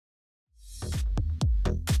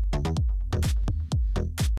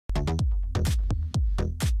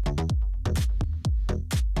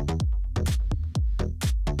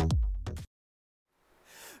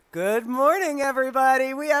Good morning,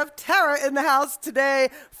 everybody. We have Tara in the house today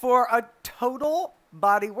for a total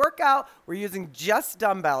body workout. We're using just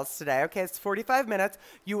dumbbells today. Okay, it's 45 minutes.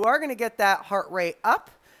 You are going to get that heart rate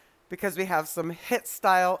up because we have some HIIT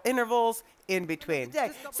style intervals in between.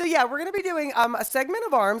 So yeah, we're going to be doing a segment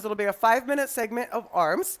of arms. It'll be a 5-minute segment of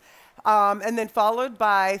arms. And then followed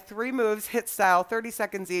by 3 moves, HIIT style, 30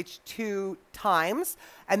 seconds each, 2 times.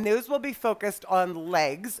 And those will be focused on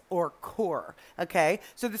legs or core, okay?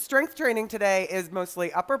 So the strength training today is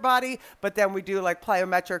mostly upper body, but then we do like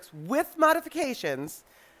plyometrics with modifications,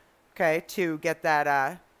 okay, to get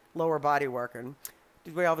that lower body working.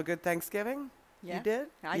 Did we all have a good Thanksgiving? Yeah. You did?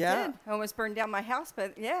 I did. I almost burned down my house,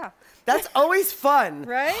 but yeah. That's always fun.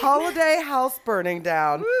 Right? Holiday house burning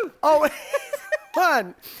down. Woo. Always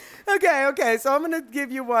fun. Okay, so I'm going to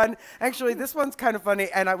give you one. Actually, this one's kind of funny,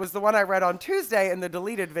 and it was the one I read on Tuesday in the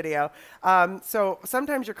deleted video. So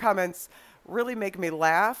sometimes your comments really make me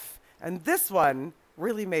laugh, and this one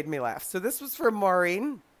really made me laugh. So this was from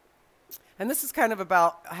Maureen, and this is kind of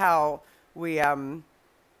about how we,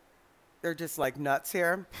 they're just like nuts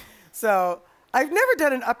here. So I've never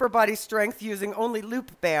done an upper body strength using only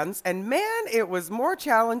loop bands, and man, it was more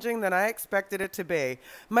challenging than I expected it to be.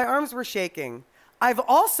 My arms were shaking. I've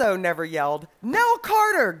also never yelled, "Nell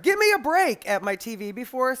Carter, give me a break," at my TV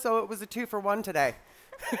before, so it was a 2-for-1 today.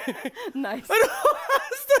 Nice. All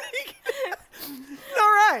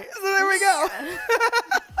right, so there we go.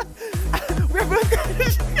 We're both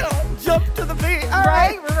gonna jump to the beat. All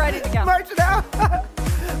right, we're ready to go. March it out.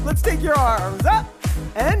 Let's take your arms up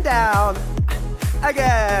and down.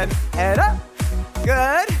 Again, and up.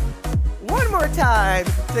 Good. One more time.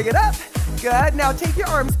 Take it up. Good. Now take your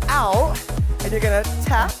arms out. And you're going to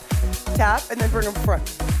tap, tap, and then bring them front.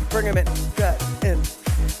 Bring them in. Good. In.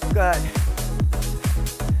 Good.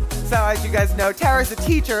 So as you guys know, Tara's a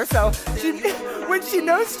teacher, so when she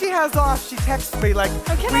knows she has off, she texts me like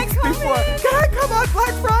weeks before. Can I come on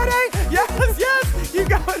Black Friday? Yes, yes. You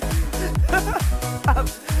got it.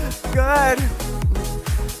 Good.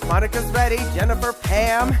 Monica's ready. Jennifer,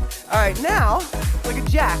 Pam. All right, now look at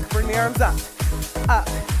Jack. Bring the arms up. Up.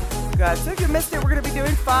 Good. So if you missed it, we're going to be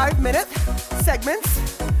doing 5-minute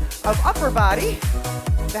segments of upper body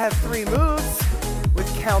that have 3 moves with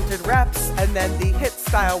counted reps, and then the HIIT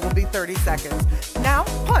style will be 30 seconds. Now,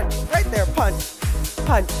 punch. Right there, punch.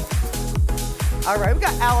 Punch. All right, we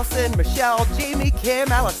got Allison, Michelle, Jamie,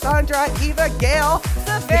 Kim, Alessandra, Eva, Gail,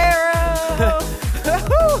 Vero,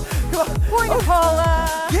 Point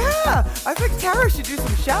Paula. Yeah, I think Tara should do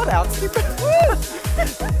some shout outs.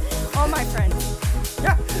 All my friends.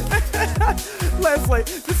 Yeah. Leslie,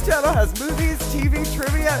 this channel has movies, TV,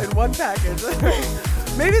 trivia in one package.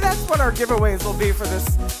 Maybe that's what our giveaways will be for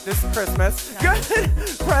this Christmas. Nice. Good.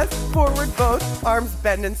 Press forward both, arms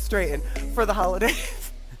bend and straighten for the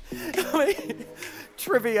holidays.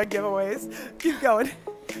 Trivia giveaways. Keep going.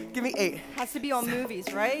 Give me 8. Has to be on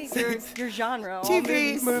movies, right? Your genre.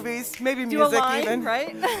 TV, movies, maybe do music a line, even.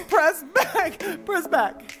 Right? Press back. Press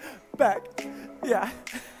back. Back. Yeah.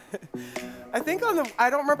 I think I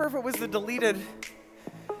don't remember if it was the deleted.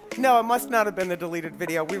 No, it must not have been the deleted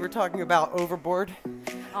video. We were talking about overboard.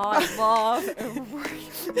 Oh, I love overboard.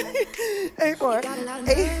 8 more.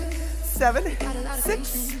 8, 7,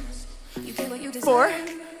 6, 4,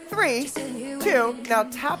 3, 2. Now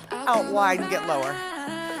tap out wide and get lower.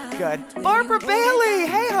 Good. Barbara Bailey.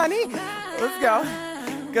 Hey, honey. Let's go.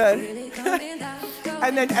 Good.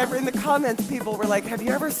 And then in the comments, people were like, "Have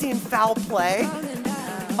you ever seen Foul Play?"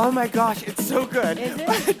 Oh my gosh, it's so good. Is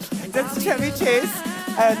it? That's Chevy Chase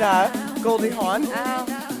and Goldie Hawn. Oh.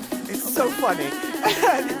 It's so funny.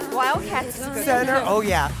 Wildcats is good. Center. Oh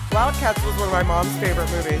yeah, Wildcats was one of my mom's favorite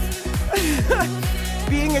movies.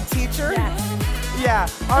 Being a teacher. Yes. Yeah,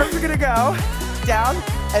 arms are gonna go down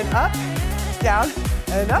and up, down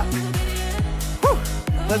and up. Whew.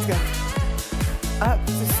 Let's go. Up.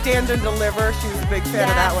 So Stand and Deliver. She was a big fan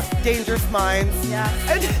of that one. Dangerous Minds. Yeah.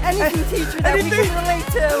 Anything teacher that we can relate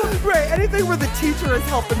to. Right. Anything where the teacher is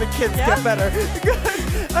helping the kids get better. Good.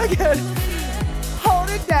 Again.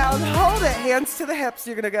 Hold it down. Hold it. Hands to the hips.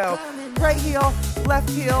 You're going to go right heel,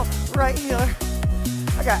 left heel, right heel.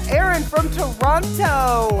 I got Aaron from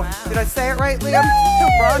Toronto. Wow. Did I say it right, Liam?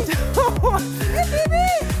 Toronto.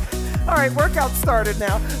 All right. Workout started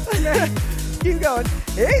now. Keep going.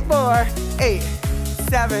 8 more. 8,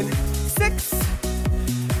 7, 6,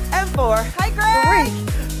 and 4. Hi, Greg.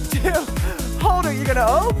 3, 2. Hold it. You're going to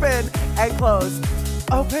open and close.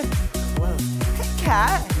 Open, close. Hey,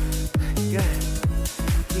 cat. Good.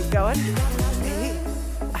 Keep going. 8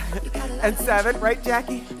 and 7. Right,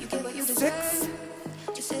 Jackie? 6,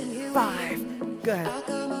 5. Good.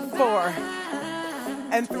 4,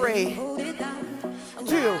 and 3,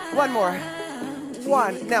 2, one more.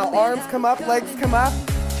 1. Now arms come up, legs come up.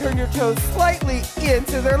 Turn your toes slightly in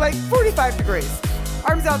so they're like 45 degrees.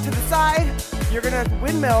 Arms out to the side. You're gonna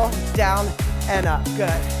windmill down and up.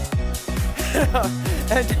 Good.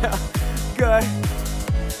 And down. Good.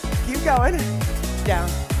 Keep going. Down.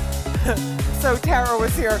 So Tara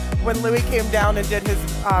was here when Louis came down and did his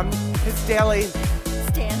daily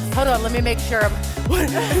Stand. Hold on, let me make sure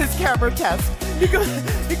his camera test. He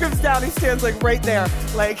comes down, he stands like right there.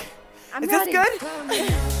 Like, I'm is ready. this good?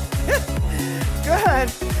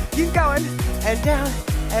 Good. Keep going. And down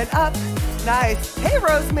and up. Nice. Hey,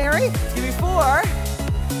 Rosemary. Give me 4.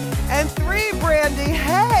 And 3, Brandy.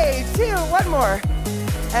 Hey, 2. One more.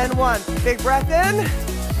 And 1. Big breath in.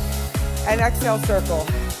 And exhale, circle.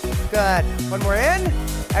 Good. One more in.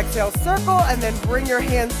 Exhale, circle. And then bring your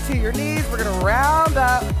hands to your knees. We're going to round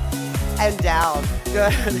up and down.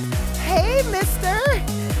 Good. Hey, mister.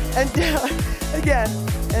 And down. Again.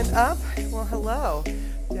 And up. Well, hello.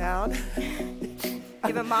 Down.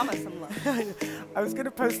 Giving mama some love. I was going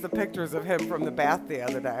to post the pictures of him from the bath the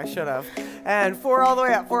other day. I should have. And 4 all the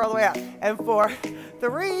way up, 4 all the way up. And 4,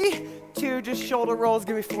 3, 2, just shoulder rolls.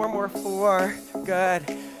 Give me 4 more. 4. Good.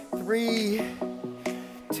 3,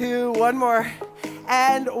 2, one more.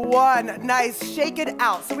 And 1. Nice. Shake it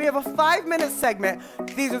out. So we have a 5-minute segment.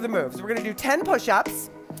 These are the moves. We're going to do 10 push-ups.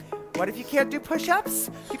 What if you can't do push-ups?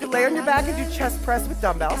 You can lay on your back and do chest press with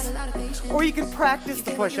dumbbells. Or you can practice the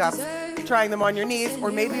push-ups, trying them on your knees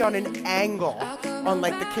or maybe on an angle on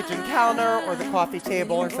like the kitchen counter or the coffee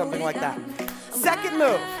table or something like that. Second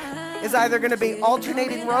move is either going to be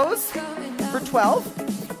alternating rows for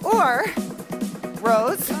 12 or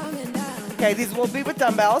rows. Okay, these will be with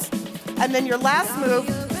dumbbells. And then your last move,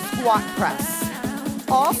 squat press.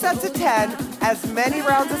 All sets of 10, as many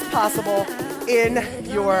rounds as possible in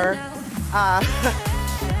your 5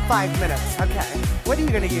 minutes. Okay, what are you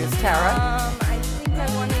going to use, Tara? I think I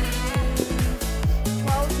want to use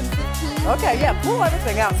 12 and 15. Okay, yeah, pull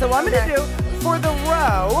everything out. So what I'm going to do for the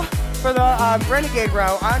row, for the Renegade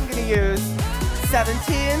row, I'm going to use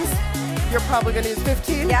 17s. You're probably going to use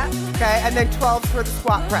 15. Yeah. Okay, and then 12s for the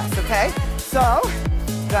squat press, okay? So,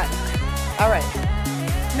 good. All right.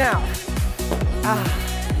 Now,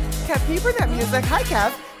 Kev, can you bring that music? Hi,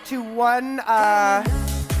 Kev. To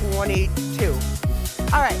 122.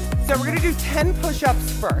 All right, so we're going to do 10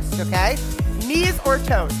 push-ups first, okay? Knees or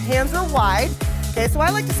toes. Hands are wide. Okay, so I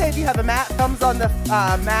like to say if you have a mat, thumbs on the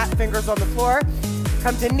mat, fingers on the floor.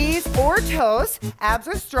 Come to knees or toes. Abs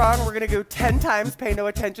are strong. We're going to go 10 times. Pay no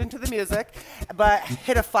attention to the music. But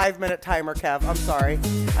hit a 5-minute timer, Kev. I'm sorry.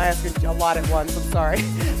 I asked a lot at once. I'm sorry.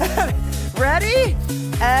 Ready?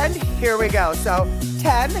 And here we go. So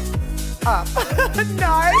 10, up.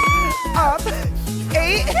 9, up.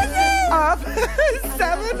 8, up.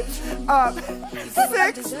 7, up.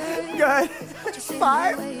 6, good.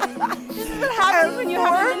 5, What happens when you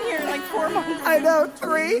have them in here like 4 months? I know.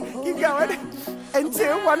 3, keep going. And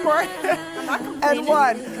 2, one more. And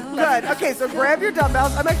 1, good. Okay, so grab your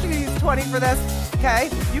dumbbells. I'm actually gonna use 20 for this, okay?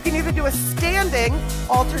 You can either do a standing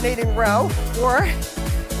alternating row or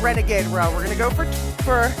renegade row. We're gonna go for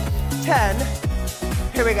 10.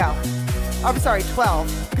 Here we go. I'm sorry, 12.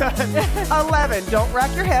 Good. 11. Don't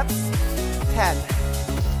rack your hips. 10.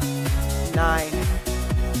 9.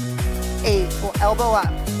 8. Pull elbow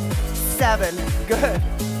up. 7. Good.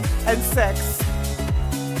 And 6.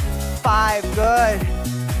 5. Good.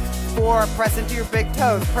 4. Press into your big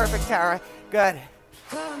toes. Perfect, Tara. Good.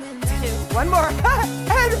 2. One more.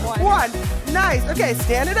 And 1. Nice. Okay,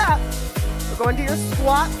 stand it up. We're going to your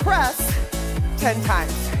squat press 10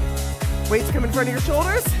 times. Weights come in front of your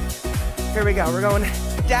shoulders. Here we go. We're going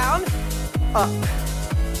down, up.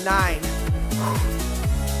 9,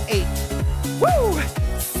 8, woo!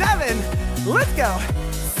 7, let's go.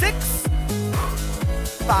 6,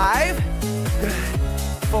 5, good.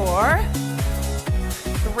 4,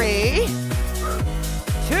 3,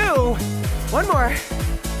 2, one more.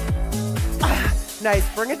 Nice,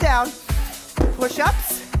 bring it down.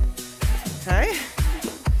 Push-ups, okay.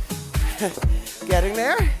 Getting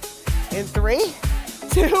there. In 3,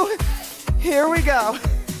 2, here we go.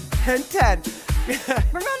 And 10.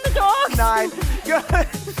 Bring on the dogs. 9. Good.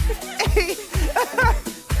 8.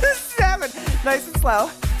 7. Nice and slow.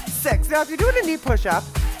 6. Now, if you're doing a knee push-up,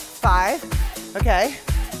 5. Okay.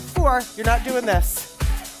 4. You're not doing this.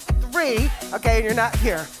 3. Okay, and you're not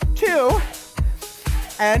here. 2.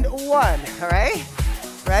 And 1. All right.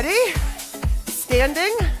 Ready?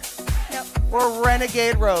 Standing. Yep. Or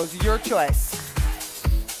renegade rows. Your choice.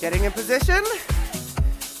 Getting in position.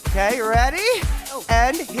 Okay, you ready? Oh.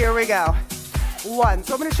 And here we go. 1.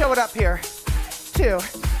 So I'm going to show it up here. 2. 2.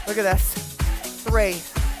 Look at this. 3.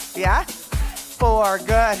 Yeah? 4.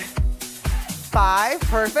 Good. 5.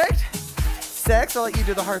 Perfect. 6. I'll let you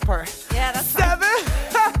do the hard part. Yeah, that's 7.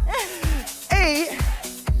 8.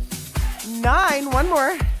 9. One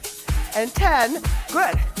more. And 10.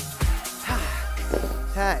 Good.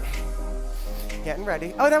 Okay. Getting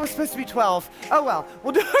ready. Oh, that was supposed to be 12. Oh, well.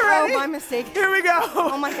 We'll do it ready. Oh, my mistake. Here we go.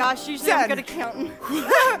 Oh my gosh, usually 10. I'm good at counting.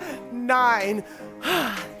 9.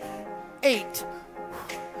 8.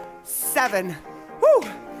 7.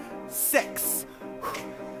 6.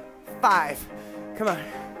 5. Come on.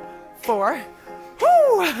 4.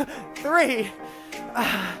 3.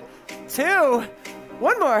 2.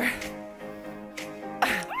 One more.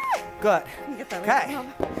 Good. Get that Okay. right.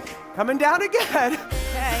 Coming down again.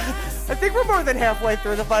 Okay. I think we're more than halfway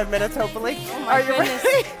through the 5 minutes, hopefully. Oh my Are you goodness.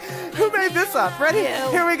 ready? Who made this up? Ready? You.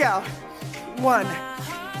 Here we go. 1.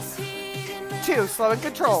 2. Slow and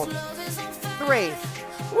controlled. 3.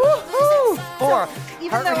 Woohoo! 4. Even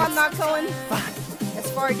Heart though I'm rate's not going 5.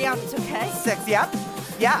 as far down, it's okay. 6. Yep.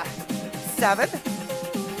 Yeah. 7.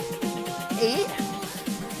 8.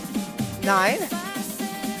 9.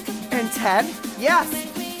 And 10. Yes.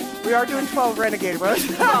 We are doing 12 renegade rows.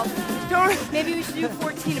 Don't. Maybe we should do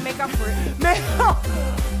 14 to make up for it.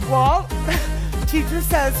 Well, teacher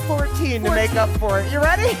says 14 to make up for it. You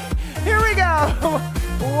ready? Here we go.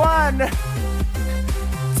 1,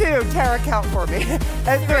 2. Tara, count for me.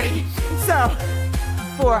 And 3. So,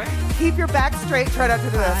 4. Keep your back straight. Try not to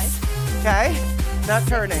do this. Okay? Not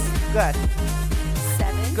turning. Good.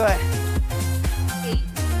 7. Good. 8.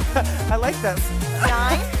 I like this.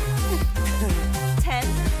 9. 10.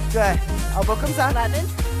 Good. Elbow comes up. 11.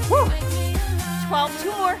 Woo. 12.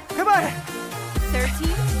 2 more. Come on. 13.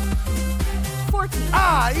 14.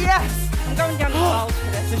 Ah, yes. I'm going down to 12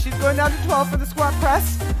 for this. So she's going down to 12 for the squat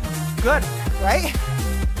press. Good, right?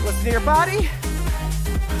 Listen to your body.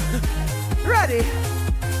 Ready.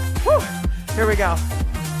 Woo. Here we go.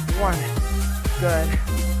 1. Good.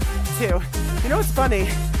 2. You know what's funny?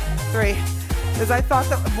 3. Is I thought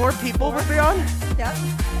that more people would be on. Yep.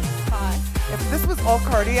 5. If this was all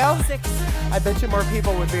cardio, 6. I bet you more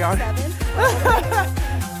people would be on. 7.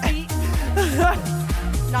 8.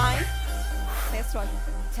 9. Last one.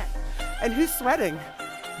 10. And who's sweating?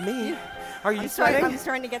 Me. Are you I'm sweating?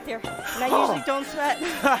 starting to get there. And I usually don't sweat.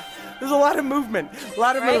 There's a lot of movement. A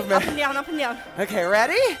lot of Right? movement. Up and down, up and down. Okay,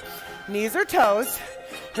 ready? Knees or toes.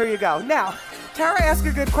 Here you go. Now, Tara asked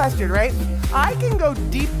a good question, right? I can go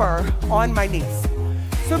deeper on my knees.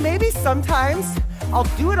 So maybe sometimes I'll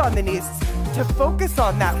do it on the knees to focus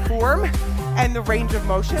on that form and the range of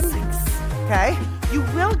motion. Okay? You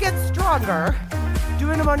will get stronger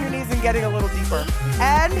doing them on your knees and getting a little deeper.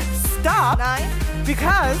 And stop 9.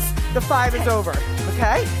 because the 5 is over.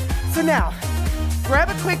 Okay? So now, grab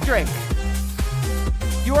a quick drink.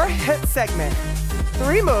 Your hit segment.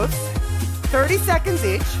 3 moves, 30 seconds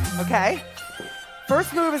each, okay?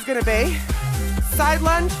 First move is gonna be side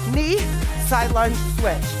lunge, knee, side lunge,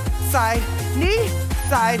 switch. Side, knee,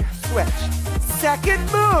 side, switch. Second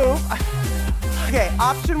move, okay,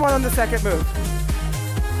 option 1 on the second move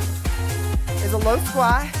is a low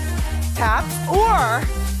squat, tap, or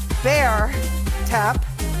bear, tap,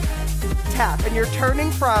 tap. And you're turning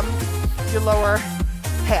from your lower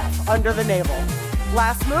half, under the navel.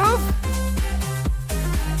 Last move,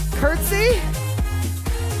 curtsy,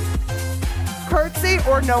 curtsy,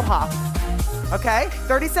 or no hop. Okay,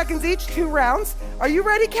 30 seconds each, 2 rounds. Are you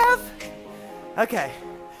ready, Kev? Okay,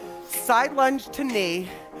 side lunge to knee,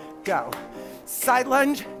 go. Side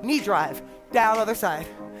lunge, knee drive, down other side.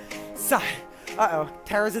 Side, uh-oh,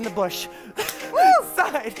 Tara's in the bush. Woo!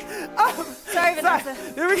 Side, up, Sorry, side.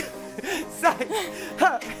 Vanessa. There we go, side,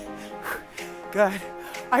 up. Good.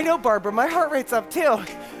 I know, Barbara, my heart rate's up too.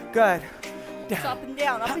 Good. It's up and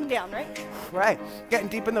down, right? Right, getting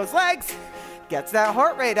deep in those legs, gets that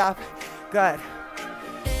heart rate up. Good.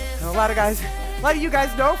 And a lot of you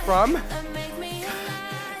guys know from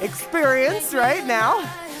experience right now.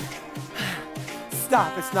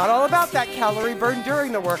 Stop, it's not all about that calorie burn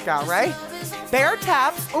during the workout, right? Bear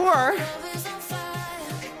taps or,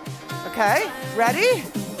 okay, ready?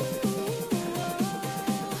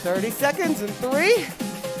 30 seconds in 3,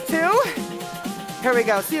 2, here we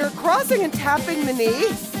go. So you're crossing and tapping the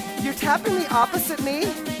knee. You're tapping the opposite knee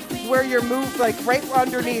where you're moved, like right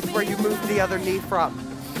underneath where you moved the other knee from.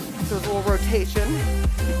 So it's a little rotation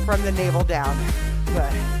from the navel down.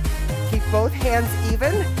 Good. Keep both hands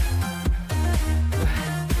even.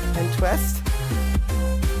 And twist.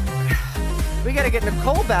 We gotta get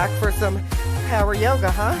Nicole back for some power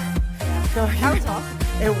yoga, huh? Yeah. That was awesome.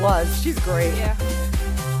 It was. She's great. Yeah.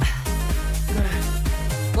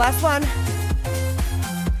 Last one.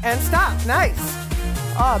 and stop. Nice.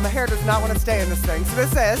 Oh, my hair does not want to stay in this thing. So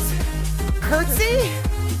this is curtsy,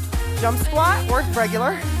 jump squat, or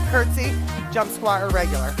regular. Curtsy, jump squat, or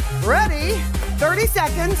regular. Ready? 30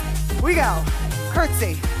 seconds. We go.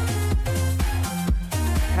 Curtsy.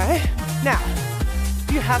 Okay. Now,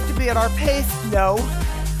 do you have to be at our pace? No.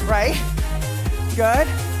 Right? Good.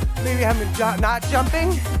 Maybe I'm not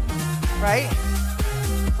jumping. Right?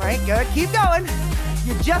 Right, good. Keep going.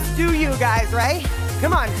 You just do you, guys, right?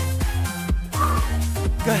 Come on.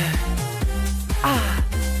 Good. Ah.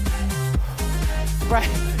 Right.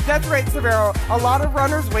 That's right, Severo. A lot of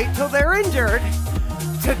runners wait till they're injured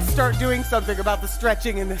to start doing something about the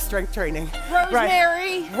stretching and the strength training.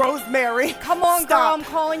 Rosemary. Right. Rosemary. Come on, stop. girl. I'm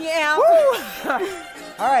calling you out. Woo.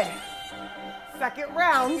 All right. Second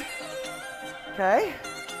round. Okay.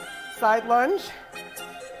 Side lunge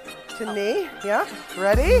to knee. Yeah.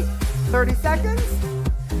 Ready? 30 seconds.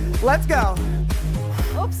 Let's go.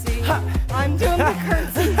 Oopsie. I'm doing the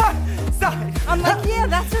curtsy. Side. I'm like, yeah,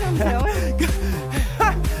 that's what I'm doing.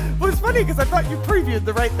 Well, it's funny because I thought you previewed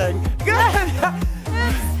the right thing. Good.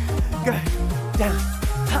 Good. Down.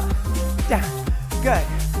 Down. Good.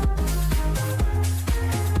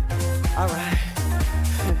 All right.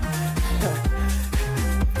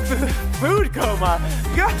 Food coma.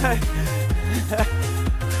 Good.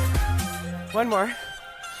 One more.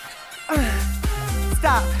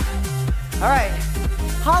 Stop. All right.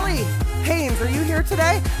 Holly Haynes, are you here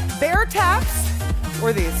today? Bear taps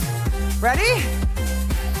or these? Ready?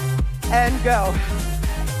 And go.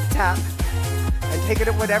 Tap. And take it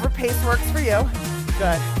at whatever pace works for you.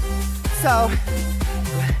 Good. So,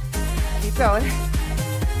 keep going.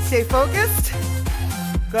 Stay focused.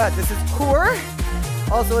 Good. This is core.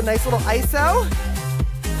 Also a nice little iso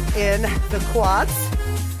in the quads.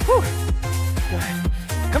 Whew.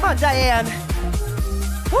 Good. Come on, Diane.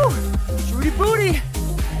 Whew. Shooty booty.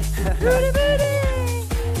 Booty booty.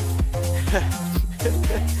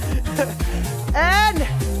 And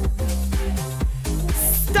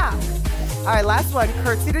stop. All right, last one.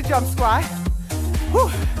 Curtsy to jump squat.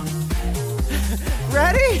 Whew.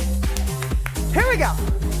 Ready? Here we go.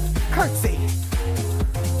 Curtsy.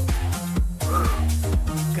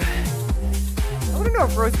 Good. I want to know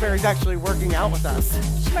if Rosemary's actually working out with us.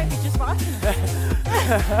 She might be just watching us.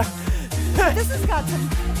 This has got some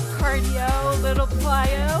cardio, little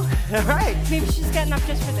plyo. All right. Maybe she's getting up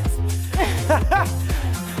just for this.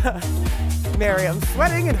 Mary, I'm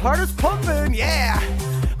sweating and heart is pumping. Yeah.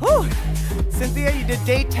 Whew. Cynthia, you did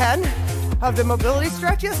day 10 of the mobility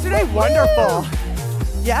stretch yesterday. Woo! Wonderful.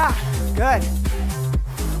 Yeah. Good.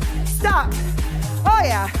 Stop. Oh,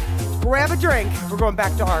 yeah. Grab a drink. We're going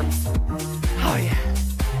back to arms. Oh, yeah.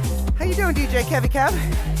 How you doing, DJ Kevy Kev?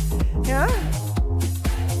 Yeah?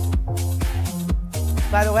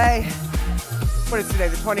 By the way, what is today,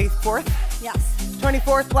 the 24th? Yes.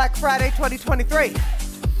 24th, Black Friday 2023.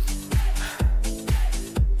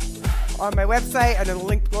 On my website and in the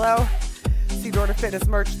link below, see Dorner Fitness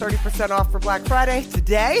merch, 30% off for Black Friday.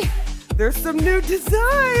 Today, there's some new designs.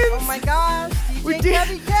 Oh my gosh, DJ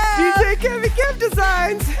Kevy Kev. DJ Kevy Kev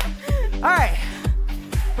designs. All right,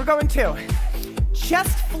 we're going to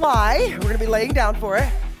chest fly. We're gonna be laying down for it,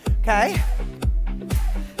 okay?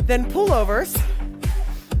 Then pullovers,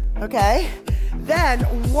 okay? Then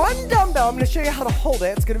one dumbbell, I'm gonna show you how to hold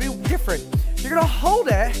it. It's gonna be different. You're gonna hold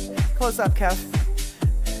it, close up, Kev,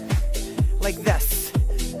 like this,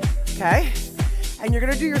 okay? And you're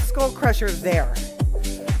gonna do your skull crusher there,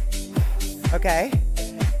 okay?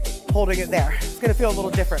 Holding it there. It's gonna feel a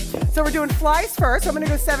little different. So we're doing flies first. I'm gonna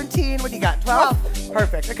go 17, what do you got, 12?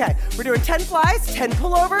 Perfect, okay. We're doing 10 flies, 10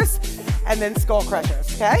 pullovers, and then skull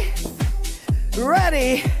crushers, okay?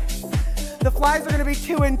 Ready? The flies are gonna be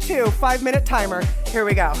 2 and 2, 5-minute timer. Here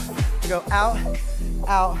we go. We go out,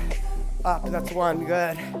 out, up. That's 1,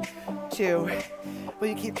 good. 2. Will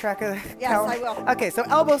you keep track of the count? Yes, I will. Okay, so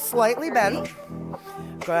elbows slightly bent.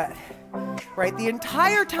 Good. Right, the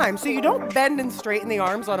entire time. So you don't bend and straighten the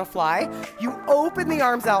arms on a fly. You open the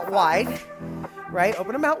arms out wide. Right,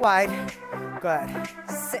 open them out wide. Good.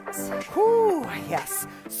 6. Whew, yes.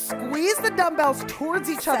 Squeeze the dumbbells towards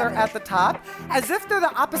each other at the top as if they're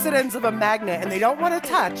the opposite ends of a magnet and they don't want to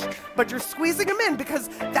touch, but you're squeezing them in because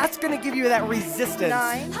that's going to give you that resistance.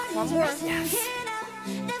 9. One more. Yes.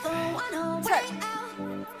 10.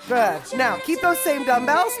 Good. Now, keep those same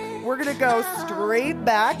dumbbells. We're going to go straight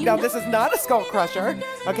back. Now, this is not a skull crusher.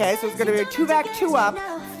 Okay, so it's going to be a 2 back, 2 up,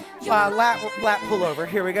 lat pullover.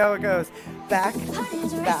 Here we go. It goes back,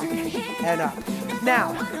 back, and up.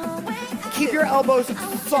 Now, keep your elbows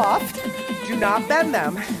soft. Do not bend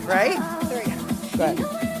them, right? 3. Good.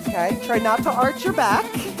 Okay, try not to arch your back.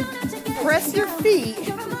 Press your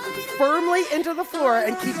feet firmly into the floor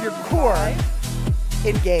and keep your core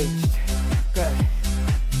engaged. Good.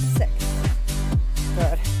 6.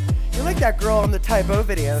 Good. You're like that girl on the Tybo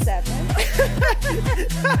videos. 7.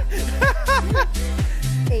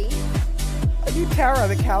 8. I do Tara on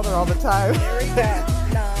the counter all the time. There we go.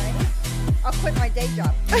 9. I'll quit my day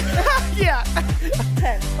job. Yeah.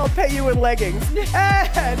 10. I'll pay you in leggings.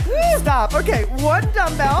 And stop. Okay, 1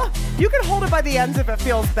 dumbbell. You can hold it by the ends if it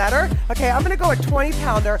feels better. Okay, I'm gonna go a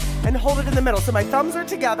 20-pounder and hold it in the middle. So my thumbs are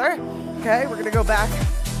together. Okay, we're gonna go back.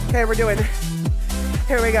 Okay, we're doing,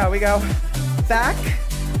 here we go. We go back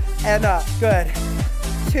and up. Good.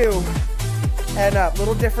 2 and up.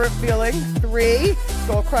 Little different feeling. 3,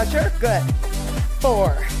 skull crusher. Good.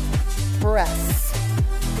 4, press.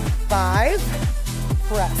 5,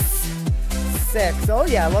 press. 6, oh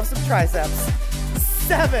yeah, I love some triceps.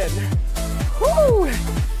 7, whoo.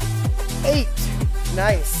 8,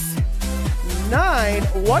 nice. 9,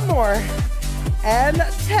 1 more. And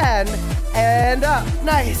 10, and up,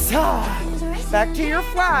 nice. Back to your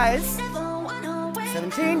flies.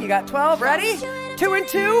 17, you got 12, ready? 2 and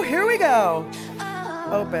 2, here we go.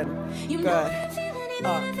 Open, good.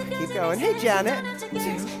 Up, keep going. Hey, Janet. 2,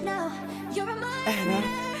 and up.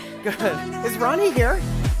 Good. Is Ronnie here?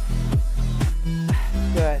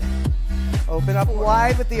 Good. Open up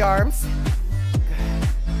wide with the arms.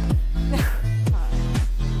 Good.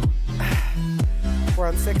 4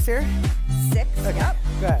 on 6 here. 6. Okay. Yep.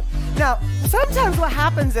 Good. Now, sometimes what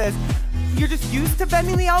happens is you're just used to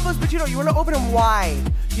bending the elbows, but you don't. You want to open them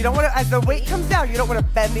wide. You don't want to, as the weight comes down, you don't want to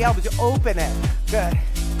bend the elbows. You open it. Good.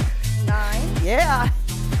 9. Yeah.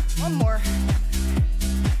 1 more.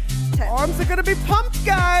 10. Arms are gonna be pumped,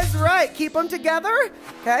 guys. Right, keep them together.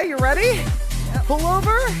 Okay, you ready? Yep. Pull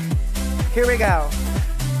over. Here we go.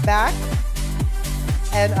 Back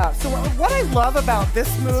and up. So what I love about this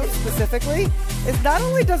move specifically is not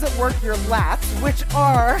only does it work your lats, which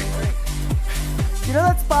are, you know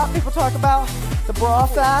that spot people talk about? The bra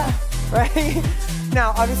fat, right?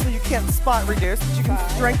 Now, obviously you can't spot reduce, but you can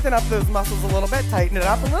strengthen up those muscles a little bit, tighten it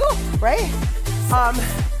up a little, right?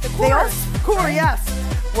 The core. They are core, yes.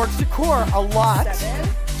 Works your core a lot. 7.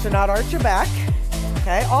 Should not arch your back.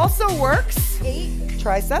 Okay, also works 8.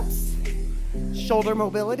 triceps, shoulder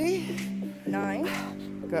mobility. 9.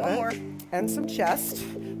 Good. 1 more. And some chest.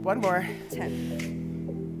 1 more.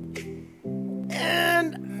 10.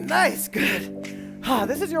 And nice, good.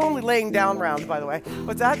 This is your only laying down round, by the way.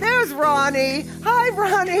 What's that? There's Ronnie. Hi,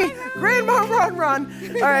 Ronnie. Grandma, run.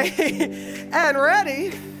 All right, and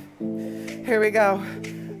ready. Here we go.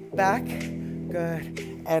 Back, good,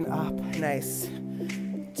 and up, nice.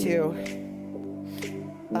 2,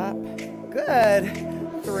 up, good.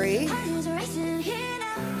 3,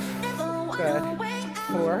 good.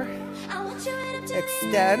 4,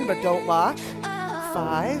 extend but don't lock. 5,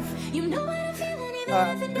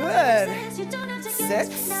 good. 6,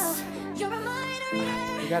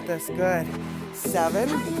 you got this, good. 7,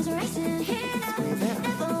 squeeze in. 8,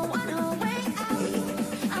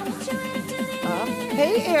 up.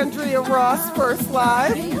 Hey, Andrea Ross, first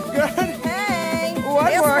live. Good. Hey.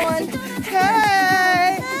 1 more.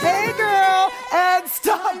 Hey, girl. And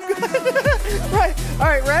stop. Right. All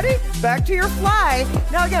right, ready? Back to your fly.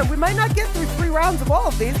 Now, again, we might not get through 3 rounds of all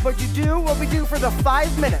of these, but you do what we do for the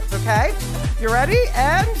 5 minutes, okay? You ready?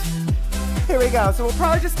 And here we go. So we'll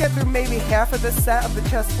probably just get through maybe half of this set of the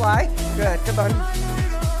chest fly. Good. Come on.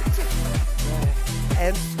 Good.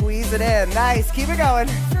 And squeeze it in. Nice. Keep it going.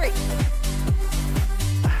 3.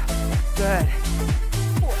 Good.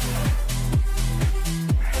 4.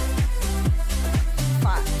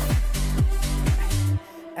 5.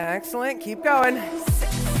 Excellent. Keep going. 6.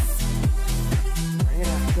 Bring it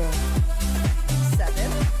up. Good.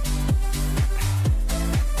 7.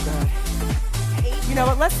 Good. 8. You know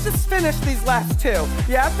what? Let's just finish these last 2.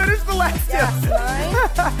 Yeah, finish the last 2. Yes,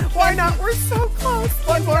 9. Why not? We're so close.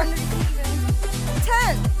 1 more.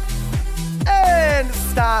 10. And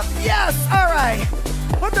stop. Yes. All right.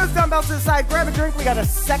 Put those dumbbells to the side. Grab a drink. We got a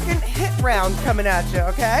second hit round coming at you,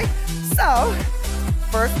 okay? So,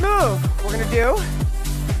 first move. We're going to do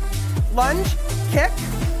lunge, kick,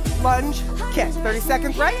 lunge, kick. 30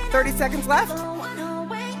 seconds right, 30 seconds left.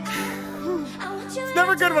 It's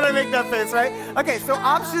never good when I make that face, right? Okay, so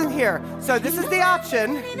option here. So this is the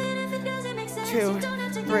option. 2,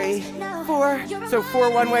 3, 4. So 4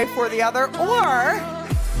 one way, 4 the other. Or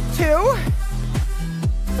 2,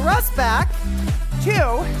 thrust back,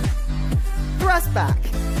 2, thrust back.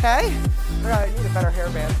 Okay? All right, I need a better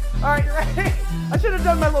hairband. All right, you ready? I should have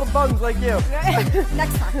done my little buns like you.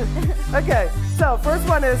 Next time. Okay, so first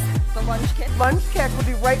one is The lunge kick. lunge kick. We'll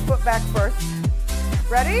do right foot back first.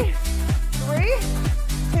 Ready? 3,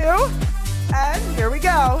 2, and here we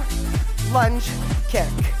go. Lunge, kick.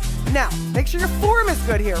 Now, make sure your form is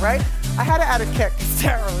good here, right? I had to add a kick because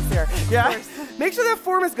Sarah was here. Yeah? Make sure that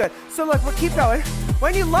form is good. So look, we'll keep going.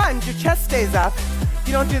 When you lunge, your chest stays up.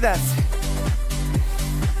 You don't do this.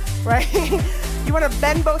 Right? You want to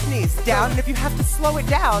bend both knees down, and if you have to slow it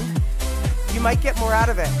down, you might get more out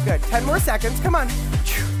of it. Good. 10 more seconds. Come on.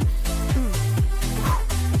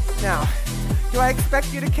 Now, do I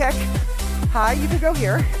expect you to kick high? You can go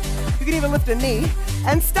here. You can even lift a knee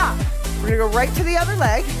and stop. We're going to go right to the other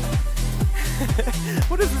leg.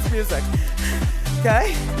 What is this music?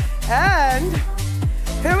 Okay. And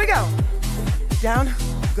here we go. Down.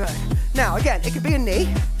 Good. Now, again, it could be a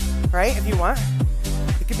knee, right, if you want.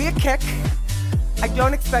 It could be a kick. I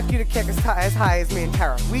don't expect you to kick as high as me and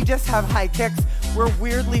Tara. We just have high kicks. We're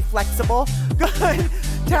weirdly flexible. Good.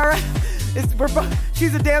 Tara,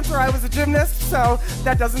 she's a dancer. I was a gymnast, so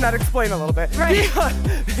doesn't that explain a little bit? Right.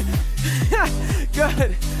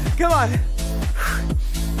 Good. Come on.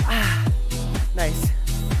 Nice.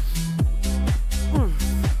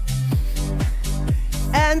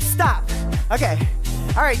 And stop. Okay.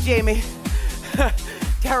 All right, Jamie.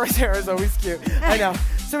 Tara's hair is always cute. I know.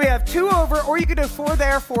 So we have 2 over, or you could do 4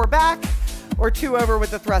 there, 4 back, or 2 over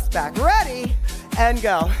with the thrust back. Ready? And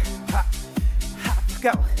go.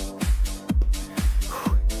 Go.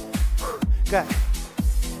 Good.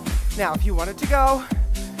 Now, if you want it to go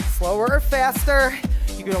slower or faster,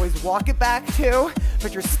 you can always walk it back too,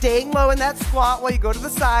 but you're staying low in that squat while you go to the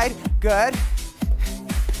side. Good.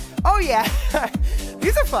 Oh yeah,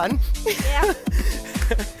 these are fun. Yeah.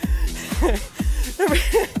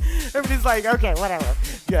 Everybody's like, okay, whatever.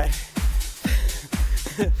 Good.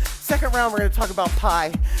 Second round, we're going to talk about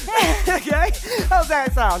pi. Okay? How's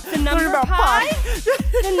that sound? The number about pi?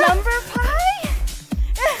 The number pi?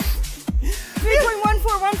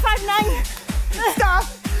 3.14159. Stop.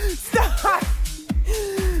 Stop.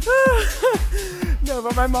 No,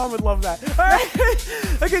 but my mom would love that. All right.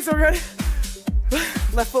 Okay, so we're good.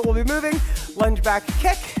 Left foot will be moving. Lunge back,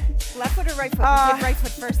 kick. Left foot or right foot? We did right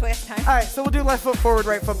foot first last time. All right, so we'll do left foot forward,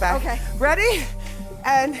 right foot back. Okay. Ready?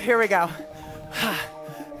 And here we go.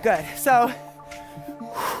 Good. So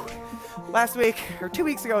last week, or 2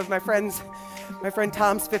 weeks ago, was my friend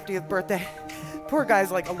Tom's 50th birthday. Poor guy's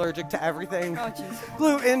like allergic to everything. Oh, jeez.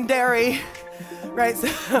 Gluten, dairy, right?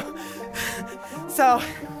 So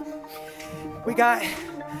they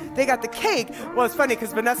got the cake. Well, it's funny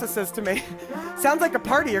because Vanessa says to me, sounds like a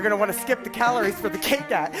party you're gonna want to skip the calories for the cake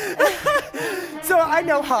at. So I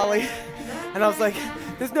know Holly, and I was like,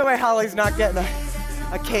 there's no way Holly's not getting a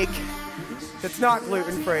cake that's not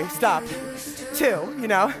gluten-free. Stop. 2, you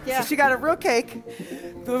know? Yeah. So she got a real cake.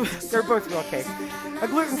 They're both real cakes. A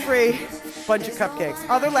gluten-free bunch of cupcakes.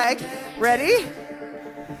 Other leg. Ready?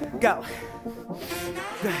 Go.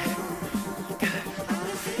 Good. Good.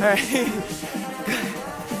 All right. Good.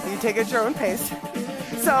 You take it at your own pace.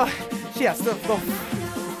 So, yes, the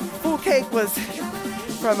full cake was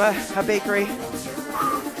from a bakery.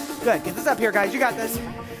 Good. Get this up here, guys. You got this.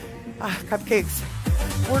 Cupcakes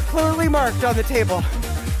were clearly marked on the table.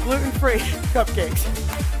 Gluten-free cupcakes.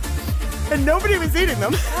 And nobody was eating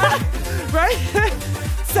them. Right?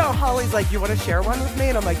 So Holly's like, you want to share one with me?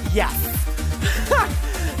 And I'm like, yes.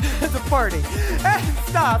 It's a party. And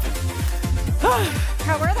stop.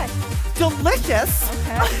 How were they? Delicious.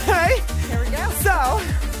 Okay. Here we go. So.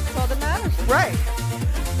 That's all that matters. Right.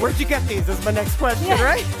 Where'd you get these is my next question, yeah.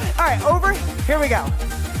 Right? All right, over. Here we go.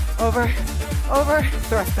 Over,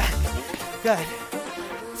 thrust back. Good.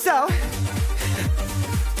 So,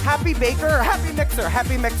 happy baker or happy mixer?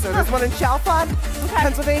 Happy mixer. There's one in Chalfont,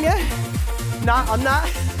 Pennsylvania. I'm not.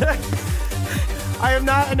 I am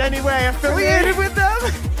not in any way affiliated with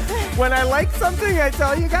them. When I like something, I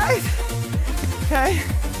tell you guys. Okay.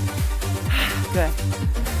 Good.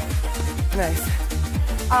 Nice.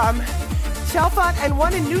 Chalfont and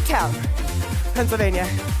one in Newtown, Pennsylvania.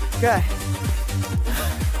 Good.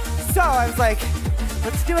 So I was like,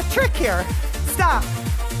 let's do a trick here. Stop.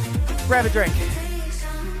 Grab a drink.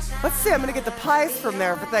 Let's see, I'm gonna get the pies from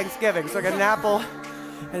there for Thanksgiving. So I got an apple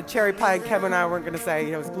and a cherry pie, and Kevin and I weren't gonna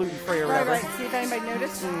say it was gluten-free or whatever. Right. See if anybody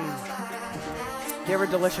noticed. They were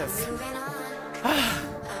delicious.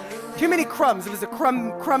 Too many crumbs. It was a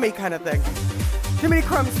crummy kind of thing. Too many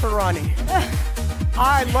crumbs for Ronnie.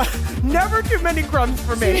 Never too many crumbs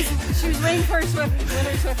for me. She was waiting for her Swift.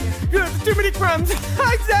 Too many crumbs.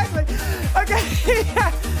 Exactly. Okay.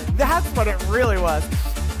 That's what it really was.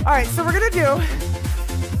 All right, so we're gonna do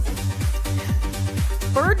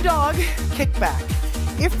bird dog kickback.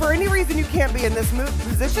 If for any reason you can't be in this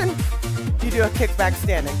position, you do a kickback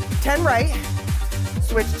standing. 10 right,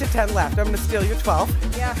 switch to 10 left. I'm gonna steal your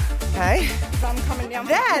 12. Yeah. Okay. So I'm coming down.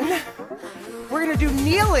 Then we're gonna do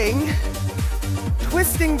kneeling,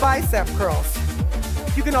 twisting bicep curls.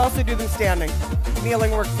 You can also do them standing.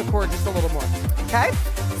 Kneeling works the core just a little more. Okay?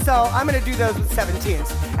 So I'm gonna do those with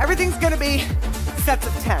 17s. Everything's gonna be sets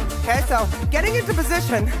of 10. Okay? So getting into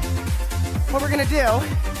position, what we're gonna do,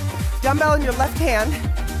 dumbbell in your left hand,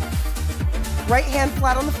 right hand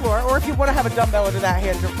flat on the floor, or if you wanna have a dumbbell under that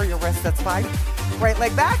hand for your wrist, that's fine. Right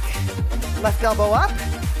leg back, left elbow up,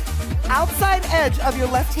 outside edge of your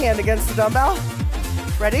left hand against the dumbbell.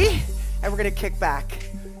 Ready? And we're gonna kick back.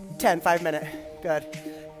 10, 5 minute. Good.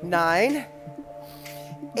 9,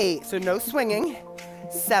 8, so no swinging.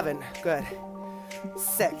 7, good.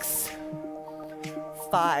 6,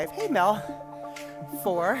 5, hey Mel.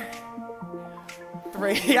 4,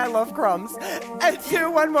 3, I love crumbs. And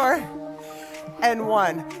 2, one more. And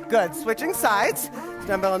 1, good. Switching sides.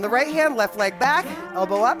 Dumbbell in the right hand, left leg back,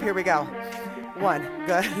 elbow up, here we go. 1,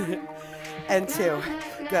 good. And 2,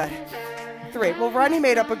 good. 3, well Ronnie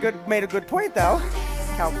made a good point though.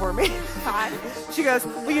 Count for me. 5. She goes,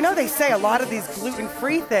 well, you know, they say a lot of these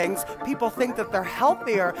gluten-free things, people think that they're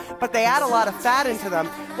healthier, but they add a lot of fat into them.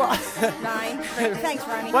 Well, 9. Great. Thanks,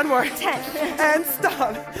 Ronnie. One more. 10. And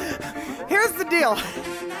stop. Here's the deal.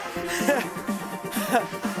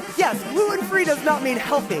 Yes, gluten-free does not mean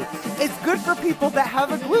healthy. It's good for people that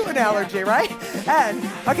have a gluten allergy, right? And,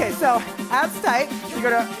 okay, so abs tight. You're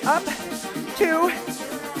gonna up, 2,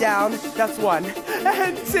 down, that's 1.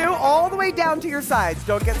 And 2, all the way down to your sides.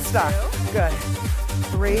 Don't get stuck. Good.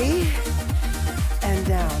 3, and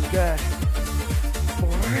down. Good. 4,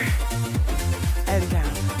 and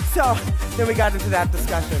down. So then we got into that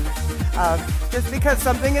discussion. Just because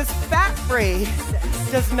something is fat-free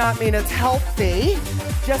does not mean it's healthy.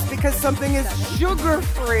 Just because something is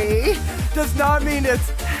sugar-free does not mean it's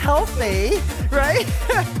healthy, right?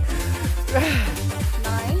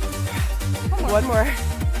 9. One more.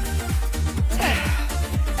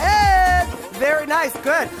 And very nice,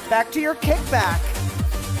 good. Back to your kickback.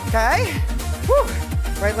 Okay? Woo.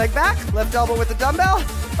 Right leg back, left elbow with the dumbbell.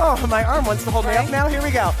 Oh, my arm wants to hold me up now. Here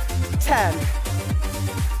we go. 10,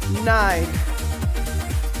 9,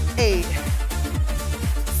 8,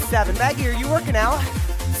 7. Maggie, are you working out?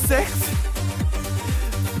 6,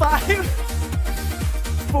 5,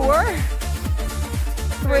 4,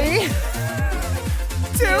 3,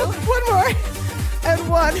 2, one more, and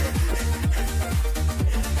 1.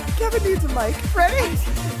 Kevin needs a mic. Ready?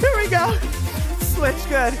 Here we go. Switch,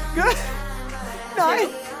 good. Good. 9,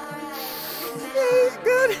 8,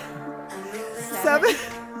 good. 7,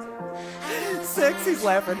 6, he's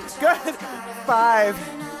laughing. Good. 5,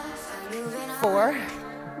 4,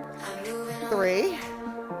 3,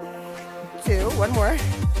 2, one more,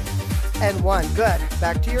 and 1. Good.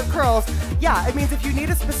 Back to your curls. Yeah, it means if you need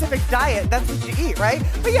a specific diet, that's what you eat, right?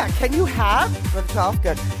 But yeah, can you have, with 12,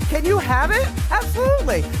 good. Can you have it?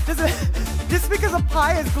 Absolutely. Just because a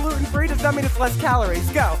pie is gluten-free does not mean it's less calories.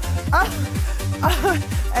 Go. Up,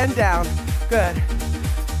 and down. Good.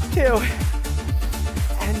 2,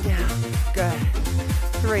 and down. Good.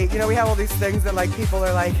 3. You know, we have all these things that like people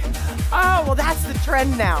are like, oh, well, that's the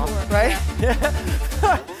trend now, right?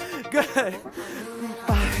 Yeah. Good.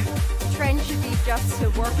 5. Trend should be just to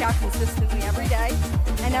work out consistently every day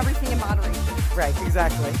and everything in moderation. Right,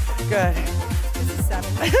 exactly. Good. This is 7.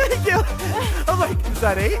 Thank you. I'm like, is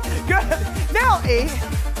that 8? Good. Now 8.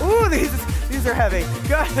 Ooh, these are heavy.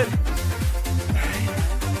 Good.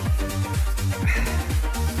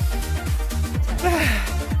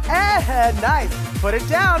 And nice. Put it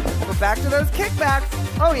down. We're back to those kickbacks.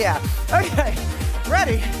 Oh, yeah. Okay.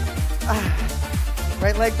 Ready.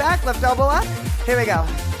 Right leg back, left elbow up. Here we go.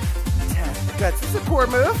 10. Good. This is a core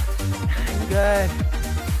move. 9. Good.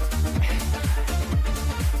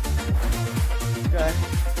 Good.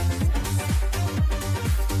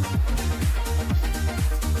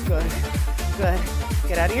 Good. Good.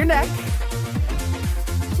 Get out of your neck.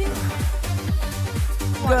 2.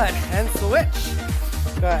 1. Good. And switch.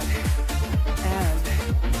 Good. And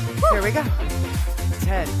here we go.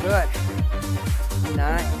 10. Good.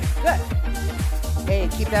 9. Good.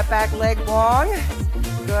 8. Keep that back leg long.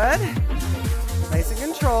 Good. Nice and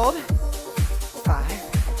controlled. 5.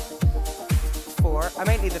 4. I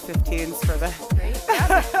might need the 15s for the.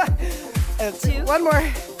 3. And 2. One more.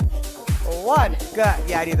 1. Good.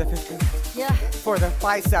 Yeah, I need the 15. Yeah. For the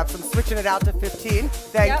biceps, I'm switching it out to 15.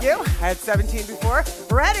 Thank you. I had 17 before.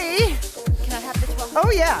 Ready? Can I have the 12?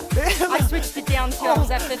 Oh, yeah. I switched it down too. I was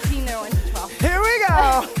at 15, then I went to 12. Here we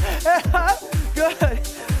go. Good.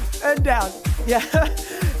 And down. Yeah.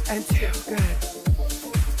 And 2. Good.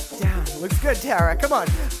 Down. Looks good, Tara. Come on.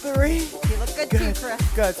 3. look good too, Chris.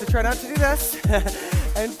 Good, so try not to do this.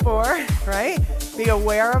 And 4, right? Be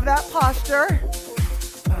aware of that posture.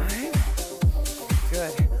 5,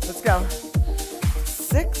 good, let's go.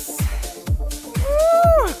 6,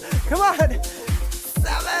 woo, come on.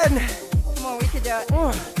 7. Come on, we can do it.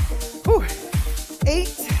 Woo.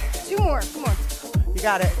 8. 2 more, come on. You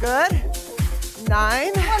got it, good.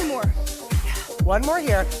 9. 1 more. One more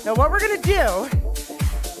here. Now what we're gonna do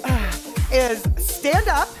is stand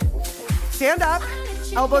up,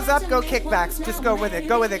 elbows up, go kickbacks. Just go with it,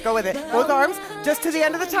 go with it, go with it. Both arms, just to the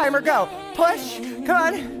end of the timer, go. Push, come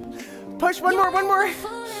on. Push, one more.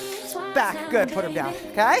 Back, good, put them down,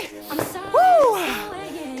 okay? Woo!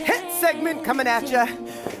 Hit segment coming at you.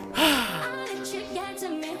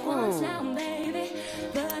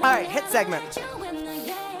 All right, hit segment.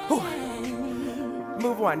 Whew.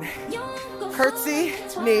 Move 1. Curtsy,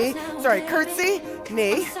 knee,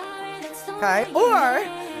 okay? Or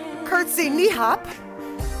curtsy, knee hop,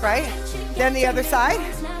 right? Then the other side.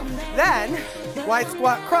 Then wide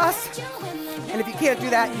squat, cross. And if you can't do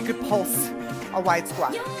that, you could pulse a wide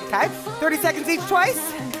squat, okay? 30 seconds each twice.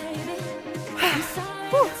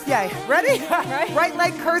 Whew. Yay, ready? Right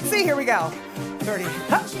leg curtsy, here we go. 30,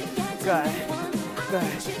 good.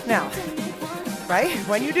 Now, right,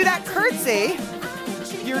 when you do that curtsy,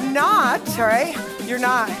 you're not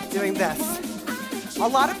doing this. A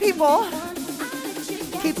lot of people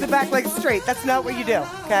keep the back leg straight. That's not what you do,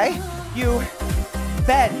 okay? You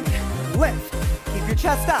bend, lift, keep your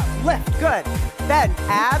chest up, lift, good. Bend,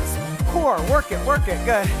 abs, core, work it,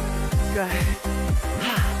 good.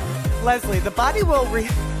 Leslie, the body will you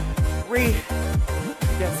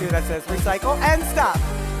can't see what that says, recycle and stop.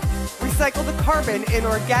 Recycle the carbon in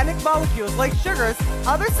organic molecules like sugars.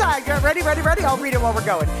 Other side, get ready. I'll read it while we're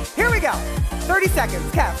going. Here we go. 30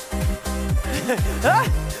 seconds, Kev.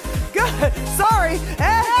 Good, sorry.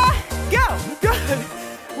 Go, good.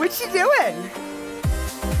 What you doing?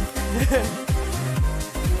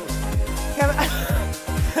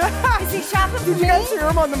 Is he shopping for me? Did you guys hear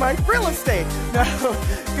him on the mic? Real estate. No,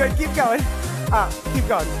 good, keep going. Keep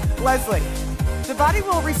going. Leslie, the body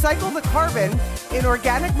will recycle the carbon in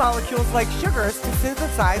organic molecules like sugars to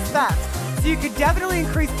synthesize fats. So you could definitely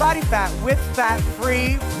increase body fat with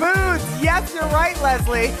fat-free foods. Yes, you're right,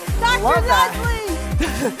 Leslie. Dr.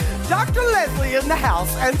 Leslie! Dr. Leslie in the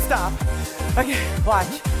house, and stop. Okay,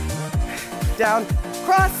 watch. Down,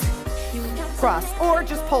 cross, or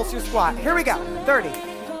just pulse your squat. Here we go, 30,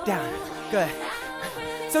 down, good.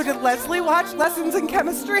 So did Leslie watch Lessons in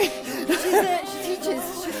Chemistry? She teaches.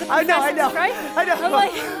 I know. Right? I know. I'm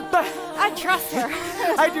like, but I trust her.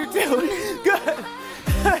 I do too. Good.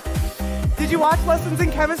 Did you watch Lessons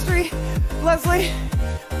in Chemistry, Leslie?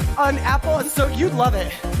 On Apple? So you'd love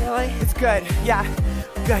it. Really? It's good. Yeah.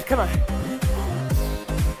 Good. Come on.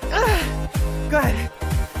 Good.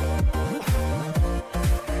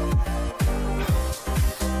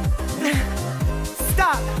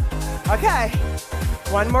 Stop. Okay.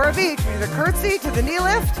 One more of each. We do the curtsy to the knee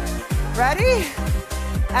lift. Ready?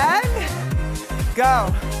 And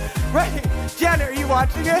go. Right. Jenna, are you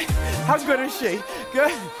watching it? How good is she?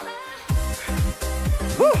 Good.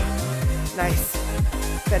 Whew. Nice.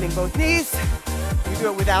 Bending both knees. You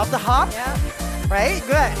do it without the hop. Yeah. Right?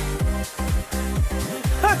 Good.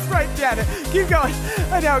 That's right, Janet. Keep going.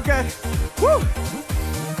 I know, good. Woo.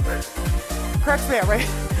 Correct me out, right?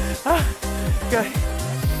 Good.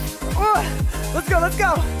 Let's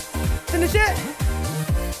go. Finish it.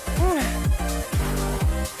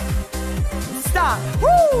 Stop.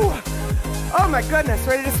 Woo. Oh my goodness.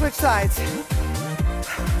 Ready to switch sides.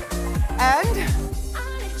 And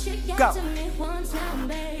go.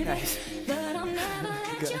 Nice.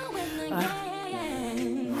 Good.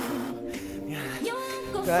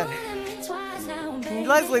 Good.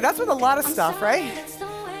 Leslie, that's with a lot of stuff, right?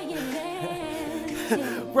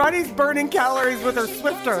 Ronnie's burning calories with her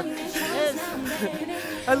Swifter.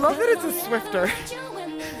 I love that it's a Swifter.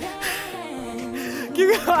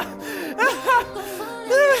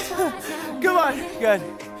 Come on. Good.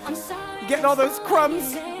 Getting all those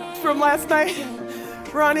crumbs from last night.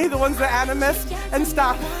 Ronnie, the ones that Anna missed. And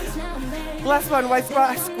stop. Last one, white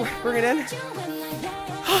spot. Bring it in.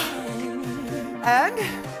 And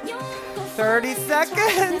 30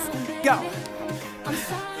 seconds. Go.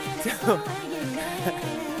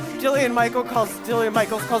 Jillian Michaels calls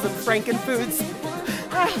them Frankenfoods.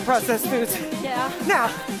 Processed foods. Yeah. Now,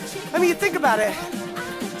 I mean, think about it.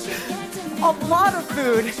 A lot of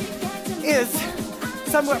food is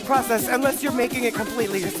somewhat processed unless you're making it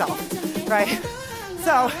completely yourself, right?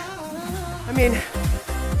 So, I mean,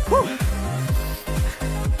 whew.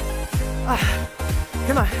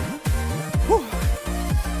 Come on. Whew.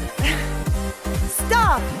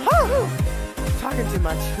 stop. Woo. Talking too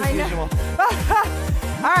much, as usual. All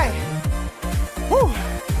right. Woo.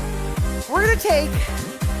 We're gonna take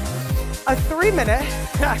a 3-minute,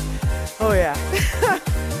 oh yeah,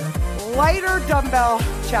 lighter dumbbell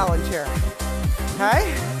challenge here,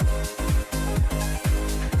 okay?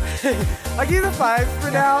 I'll give you the 5s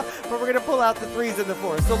for now, but we're gonna pull out the 3s and the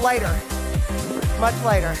 4s, so lighter, much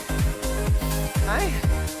lighter, okay?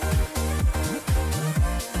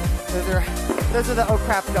 Those are the oh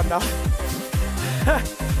crap dumbbell.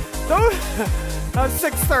 That was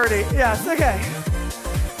 6:30, yes, okay.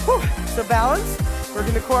 Whew. So balance,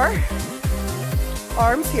 working the core,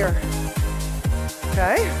 arms here,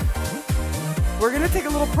 okay? We're gonna take a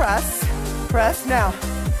little press now.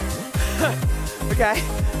 Okay,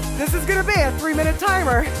 this is gonna be a 3-minute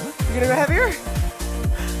timer. You're gonna go heavier?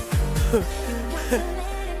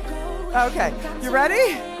 Okay, you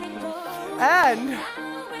ready? And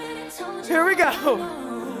here we go.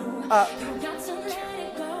 Up,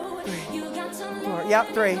 3, 4, yep,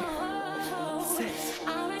 3, 6,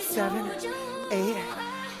 7, 8,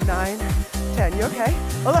 9, 10. You okay?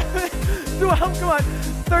 11, 12, come on.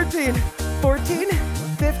 13, 14,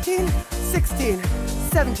 15, 16,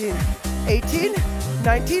 17, 18,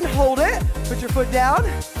 19. Hold it. Put your foot down.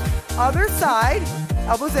 Other side.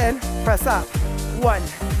 Elbows in. Press up. 1,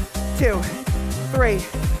 2, 3,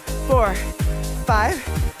 4, 5,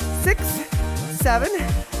 6, 7,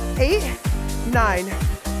 8, 9,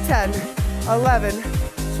 10, 11,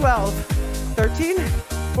 12, 13,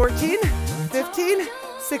 14, 15,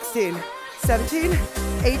 16, 17,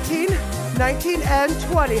 18, 19, and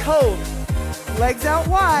 20. Hold. Legs out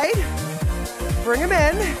wide. Bring them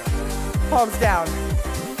in. Palms down.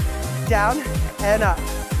 Down and up.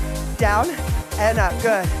 Down and up.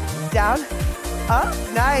 Good. Down, up.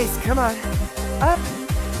 Nice. Come on. Up,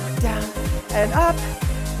 down, and up.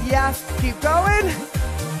 Yes. Keep going.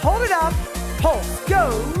 Hold it up. Pulse. Go.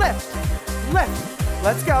 Lift. Lift.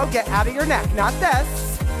 Let's go. Get out of your neck. Not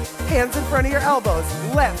this. Hands in front of your elbows.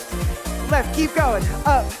 Lift. Lift. Keep going.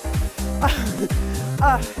 Up.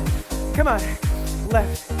 Up. Come on.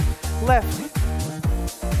 Lift. Lift.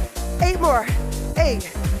 8 more. 8,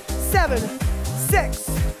 7, 6,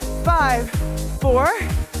 5, 4,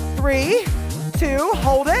 3, 2.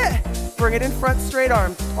 Hold it. Bring it in front. Straight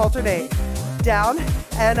arms. Alternate. Down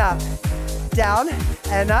and up. Down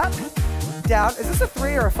and up. Down. Is this a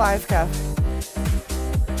 3 or a 5, Kev?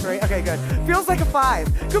 3. Okay, good. Feels like a 5.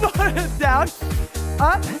 Come on. Down.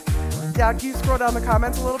 Up. Down. Can you scroll down the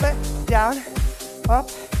comments a little bit? Down. Up.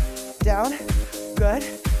 Down. Good.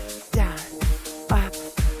 Down. Up.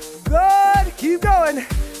 Good. Keep going.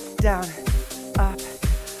 Down. Up.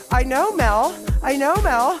 I know, Mel. I know,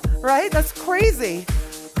 Mel. Right? That's crazy.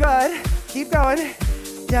 Good. Keep going.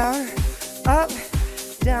 Down. Up.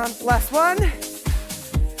 Down. Last one.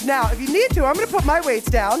 Now, if you need to, I'm going to put my weights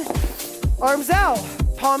down. Arms out.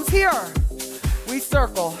 Palms here. We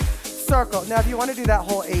circle. Circle. Now, if you want to do that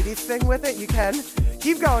whole 80s thing with it, you can.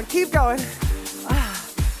 Keep going. Keep going. Ah,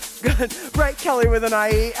 good. Right, Kelly with an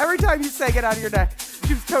IE. Every time you say get out of your neck,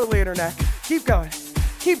 she was totally in her neck. Keep going.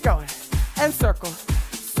 Keep going. And circle.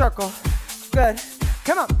 Circle. Good.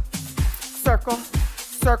 Come on. Circle.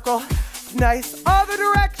 Circle. Nice. Other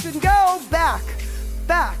direction. Go. Back.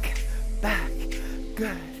 Back. Back.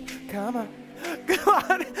 Good. Come on. Come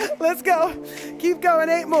on. Let's go. Keep going.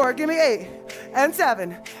 8 more. Give me 8. And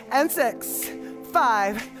 7. And 6.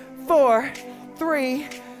 5. 4. 3.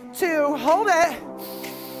 2. Hold it.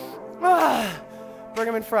 Bring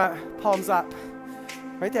them in front. Palms up.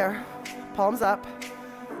 Right there. Palms up.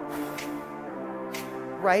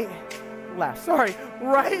 Right. Left. Sorry.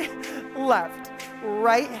 Right. Left.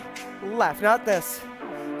 Right. Left. Not this.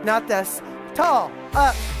 Not this. Tall.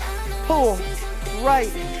 Up. Pull.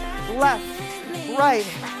 Right. Left. Right.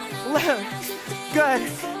 Left.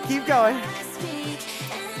 Good. Keep going.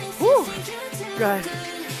 Woo. Good.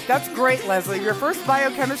 That's great, Leslie. Your first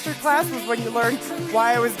biochemistry class was when you learned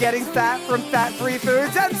why I was getting fat from fat-free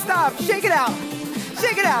foods. And stop. Shake it out.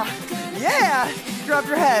 Shake it out. Yeah. Drop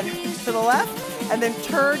your head to the left and then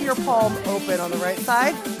turn your palm open on the right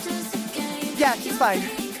side. Yeah, she's fine.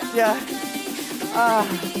 Yeah.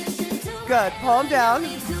 Good. Palm down.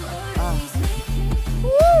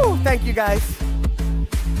 Woo. Thank you, guys.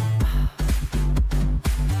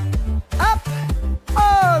 Up.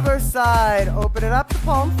 Other side. Open it up the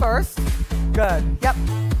palm first. Good. Yep.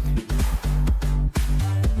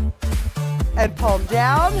 And palm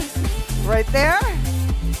down. Right there.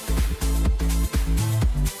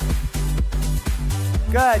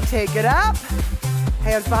 Good. Take it up.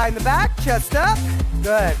 Hands behind the back. Chest up.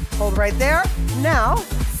 Good. Hold right there. Now,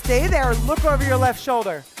 stay there. Look over your left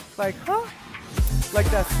shoulder. Like, huh? like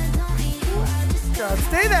this. Good.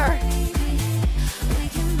 Stay there.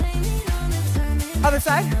 Other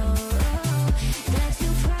side.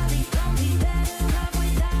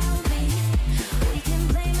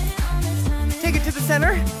 Take it to the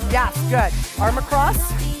center. Yes, good. Arm across.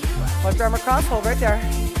 Left arm across. Hold right there.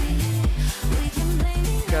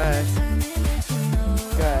 Good.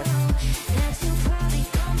 Good.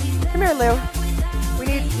 Come here, Lou.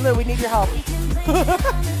 We need your help.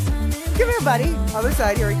 Come here, buddy. Other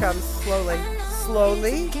side. Here he comes. Slowly.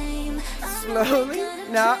 Slowly. Slowly.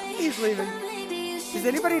 No, he's leaving. Does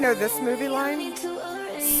anybody know this movie line?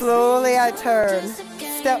 Slowly I turn.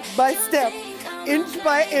 Step by step. Inch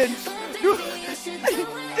by inch.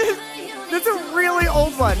 That's a really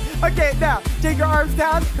old one. Okay, now, take your arms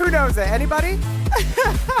down. Who knows it? Anybody?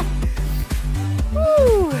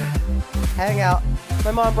 Woo. Hang out.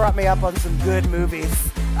 My mom brought me up on some good movies.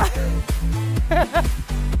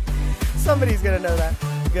 Somebody's gonna know that.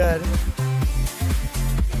 Good.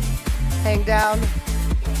 Hang down.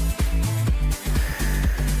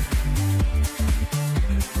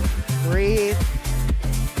 Breathe.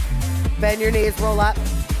 Bend your knees, roll up.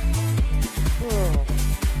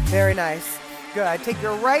 Very nice. Good. Take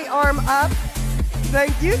your right arm up.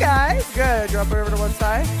 Thank you, guys. Good. Drop it over to one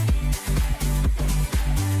side.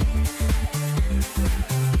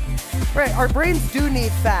 Right, our brains do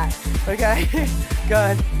need fat, okay?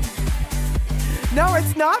 Good. No,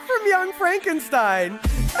 it's not from Young Frankenstein.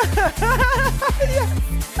 Yes.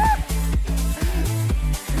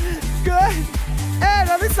 Good. And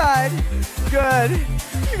other side. Good.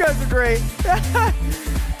 You guys are great.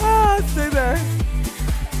 Oh, stay there.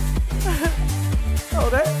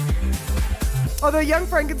 Hold it. Although Young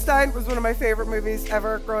Frankenstein was one of my favorite movies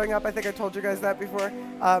ever growing up. I think I told you guys that before.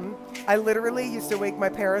 I literally used to wake my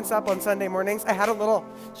parents up on Sunday mornings. I had a little,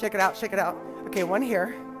 shake it out, shake it out. Okay, one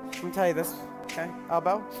here. Let me tell you this. Okay,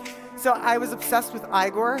 elbow. So I was obsessed with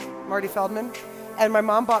Igor, Marty Feldman, and my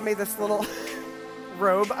mom bought me this little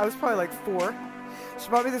robe. I was probably like 4. She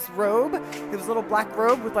bought me this robe. It was a little black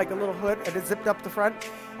robe with like a little hood, and it zipped up the front.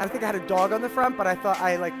 And I think I had a dog on the front, but I thought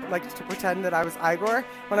I liked to pretend that I was Igor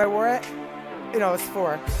when I wore it. You know, I was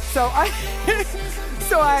 4. So I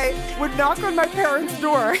would knock on my parents'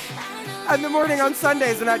 door in the morning on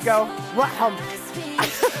Sundays, and I'd go, "What hump?"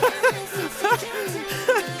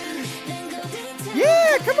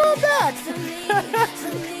 Yeah, come on back.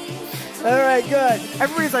 All right, good.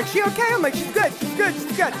 Everybody's like, "She okay?" I'm like, "She's good, she's good,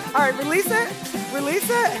 she's good." All right, release it, release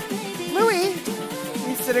it. Louie,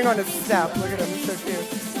 he's sitting on his step. Look at him, he's so cute.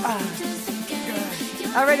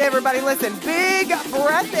 Good. All right, everybody, listen. Big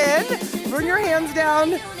breath in. Bring your hands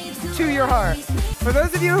down to your heart. For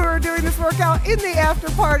those of you who are doing this workout in the after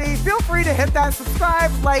party, feel free to hit that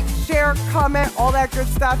subscribe, like, share, comment, all that good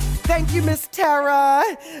stuff. Thank you, Miss Tara.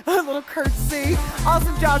 A little courtesy.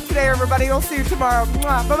 Awesome job today, everybody. We'll see you tomorrow.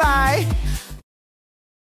 Bye-bye.